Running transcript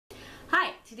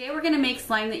Today we're going to make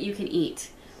slime that you can eat.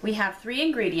 We have 3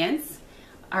 ingredients.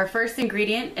 Our first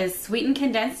ingredient is sweetened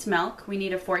condensed milk. We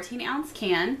need a 14-ounce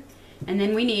can, and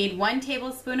then we need 1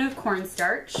 tablespoon of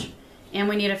cornstarch, and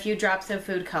we need a few drops of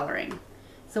food coloring.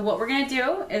 So what we're going to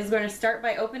do is we're going to start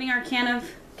by opening our can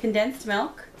of condensed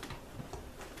milk.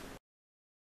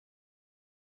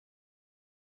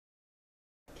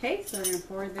 Okay, so we're going to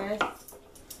pour this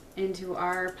into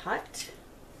our pot.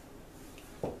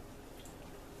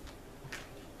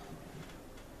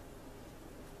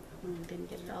 Didn't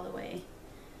get it all the way,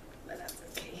 but that's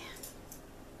okay.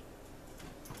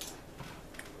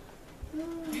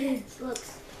 It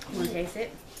looks. You want to taste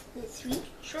it? Is it sweet?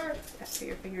 Sure. Just put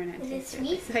your finger in it and Is it taste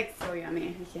sweet? It's like so yummy.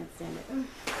 I can't stand it.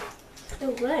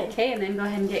 So good. Okay, and then go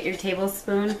ahead and get your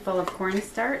tablespoon full of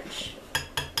cornstarch.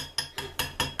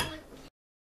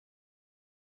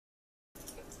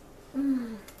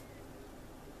 And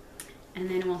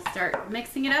then we'll start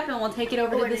mixing it up and we'll take it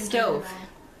over to the stove.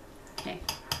 Okay.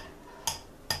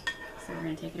 So we're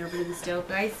going to take it over to the stove,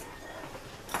 guys.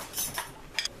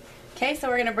 Okay, so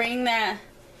we're going to bring the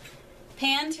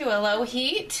pan to a low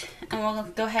heat and we'll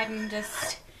go ahead and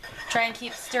just try and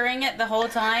keep stirring it the whole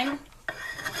time.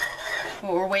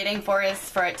 What we're waiting for is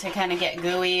for it to kind of get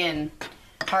gooey and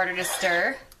harder to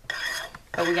stir.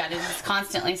 But we got to just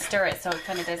constantly stir it so it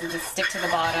kind of doesn't just stick to the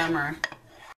bottom or...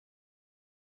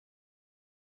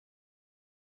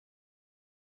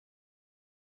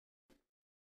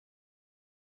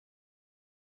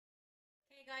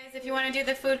 Guys, if you want to do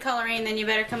the food coloring, then you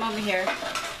better come over here.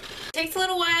 It takes a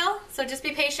little while, so just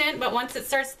be patient, but once it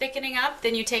starts thickening up,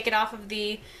 then you take it off of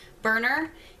the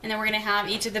burner, and then we're going to have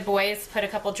each of the boys put a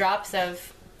couple drops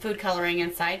of food coloring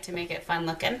inside to make it fun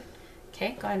looking.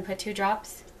 Okay, go ahead and put 2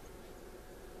 drops.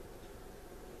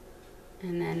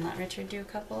 And then let Richard do a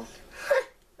couple.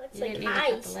 Looks You like didn't need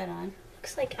to put the lid on.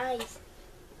 Looks like eyes.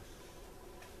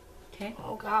 Okay.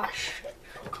 Oh gosh.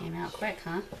 Came out quick,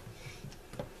 huh?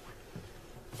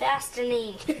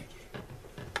 Fastening.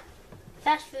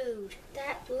 Fast food.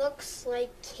 That looks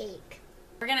like cake.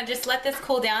 We're gonna just let this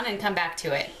cool down and come back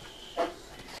to it.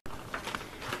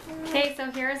 Okay,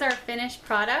 so here's our finished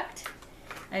product.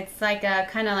 It's like a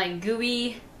kind of like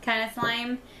gooey kind of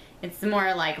slime. It's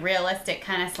more like realistic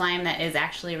kind of slime that is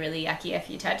actually really yucky if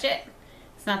you touch it.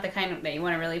 It's not the kind that you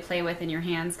want to really play with in your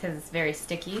hands because it's very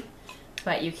sticky.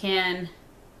 But you can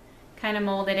kind of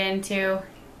mold it into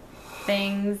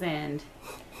things and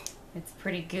it's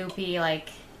pretty goopy. Like,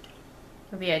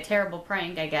 it would be a terrible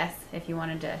prank, I guess, if you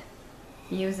wanted to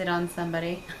use it on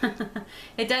somebody.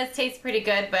 It does taste pretty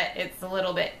good, but it's a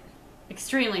little bit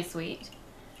extremely sweet.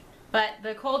 But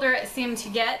the colder it seems to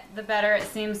get, the better it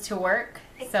seems to work.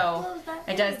 So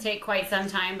it does take quite some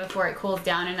time before it cools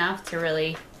down enough to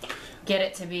really get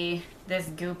it to be this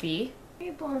goopy.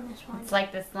 You're blowing this one. It's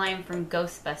like the slime from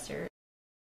Ghostbusters.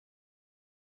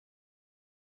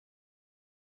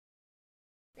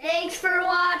 Thanks for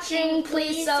watching.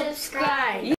 Please subscribe.